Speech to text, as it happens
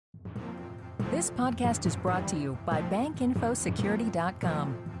This podcast is brought to you by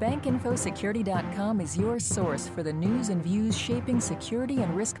BankInfoSecurity.com. BankInfoSecurity.com is your source for the news and views shaping security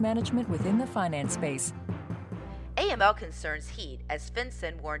and risk management within the finance space. AML concerns heat as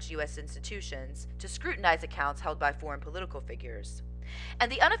FinCEN warns U.S. institutions to scrutinize accounts held by foreign political figures. And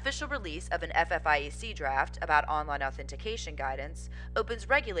the unofficial release of an FFIEC draft about online authentication guidance opens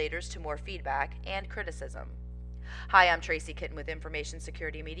regulators to more feedback and criticism. Hi, I'm Tracy Kitten with Information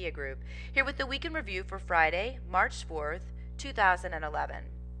Security Media Group, here with the Week in Review for Friday, March 4th, 2011.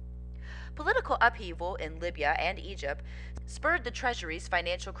 Political upheaval in Libya and Egypt spurred the Treasury's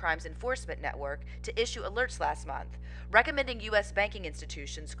Financial Crimes Enforcement Network to issue alerts last month, recommending U.S. banking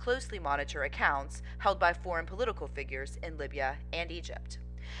institutions closely monitor accounts held by foreign political figures in Libya and Egypt.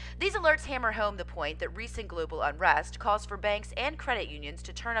 These alerts hammer home the point that recent global unrest calls for banks and credit unions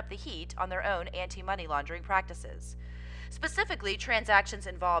to turn up the heat on their own anti-money laundering practices. Specifically, transactions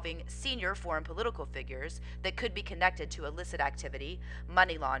involving senior foreign political figures that could be connected to illicit activity,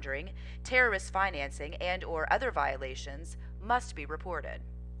 money laundering, terrorist financing, and/or other violations must be reported.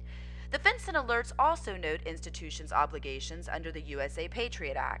 The FinCEN alerts also note institutions' obligations under the USA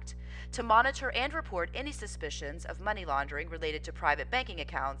Patriot Act to monitor and report any suspicions of money laundering related to private banking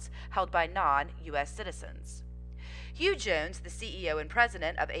accounts held by non-U.S. citizens. Hugh Jones, the CEO and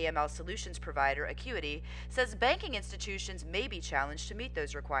president of AML solutions provider Acuity, says banking institutions may be challenged to meet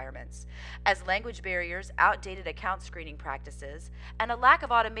those requirements, as language barriers, outdated account screening practices, and a lack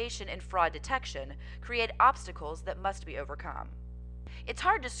of automation in fraud detection create obstacles that must be overcome. It's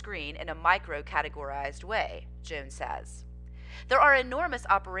hard to screen in a micro-categorized way, Jones says. There are enormous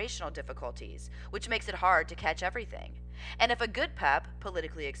operational difficulties, which makes it hard to catch everything. And if a good PEP,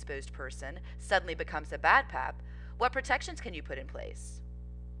 politically exposed person, suddenly becomes a bad PEP, what protections can you put in place?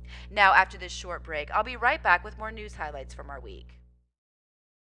 Now, after this short break, I'll be right back with more news highlights from our week.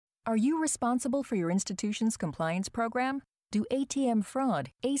 Are you responsible for your institution's compliance program? Do ATM fraud,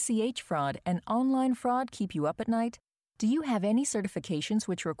 ACH fraud, and online fraud keep you up at night? Do you have any certifications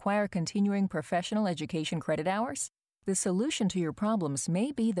which require continuing professional education credit hours? The solution to your problems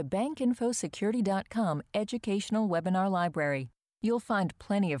may be the BankInfoSecurity.com educational webinar library. You'll find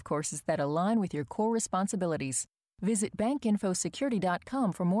plenty of courses that align with your core responsibilities. Visit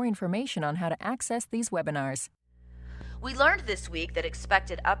BankInfoSecurity.com for more information on how to access these webinars. We learned this week that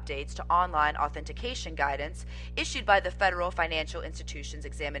expected updates to online authentication guidance issued by the Federal Financial Institutions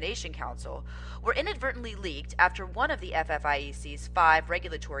Examination Council were inadvertently leaked after one of the FFIEC's 5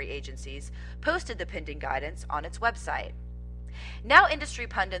 regulatory agencies posted the pending guidance on its website. Now industry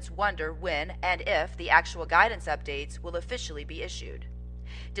pundits wonder when and if the actual guidance updates will officially be issued.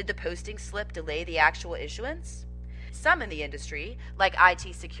 Did the posting slip delay the actual issuance? Some in the industry, like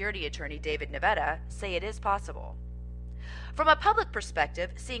IT security attorney David Nevada, say it is possible. From a public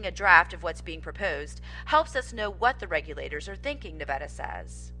perspective, seeing a draft of what's being proposed helps us know what the regulators are thinking, Nevada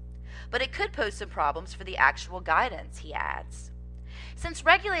says. But it could pose some problems for the actual guidance, he adds. Since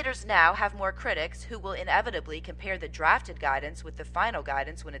regulators now have more critics who will inevitably compare the drafted guidance with the final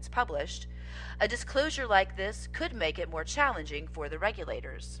guidance when it's published, a disclosure like this could make it more challenging for the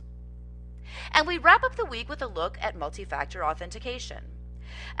regulators. And we wrap up the week with a look at multi-factor authentication.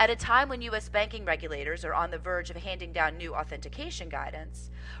 At a time when U.S. banking regulators are on the verge of handing down new authentication guidance,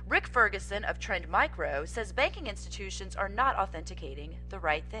 Rick Ferguson of Trend Micro says banking institutions are not authenticating the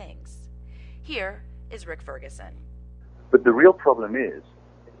right things. Here is Rick Ferguson. But the real problem is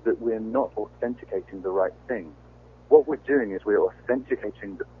that we're not authenticating the right thing. What we're doing is we're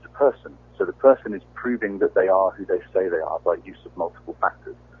authenticating the person. So the person is proving that they are who they say they are by use of multiple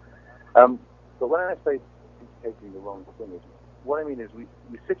factors. But when I say authenticating the wrong thing, what I mean is we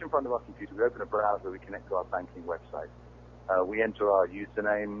sit in front of our computer, we open a browser, we connect to our banking website. We enter our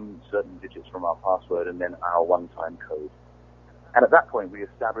username, certain digits from our password, and then our one-time code. And at that point, we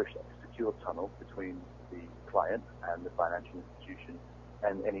establish a secure tunnel between the client and the financial institution,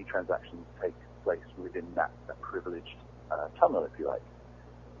 and any transactions take place within that privileged tunnel, if you like.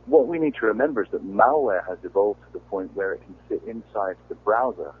 What we need to remember is that malware has evolved to the point where it can sit inside the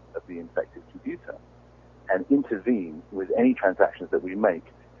browser of the infected computer and intervene with any transactions that we make,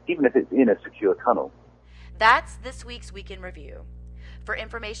 even if it's in a secure tunnel. That's this week's Week in Review. For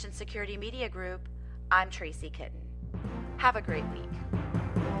Information Security Media Group, I'm Tracy Kitten. Have a great week.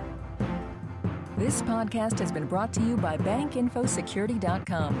 This podcast has been brought to you by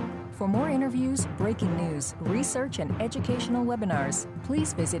BankInfoSecurity.com. For more interviews, breaking news, research, and educational webinars,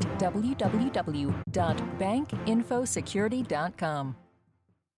 please visit www.bankinfosecurity.com.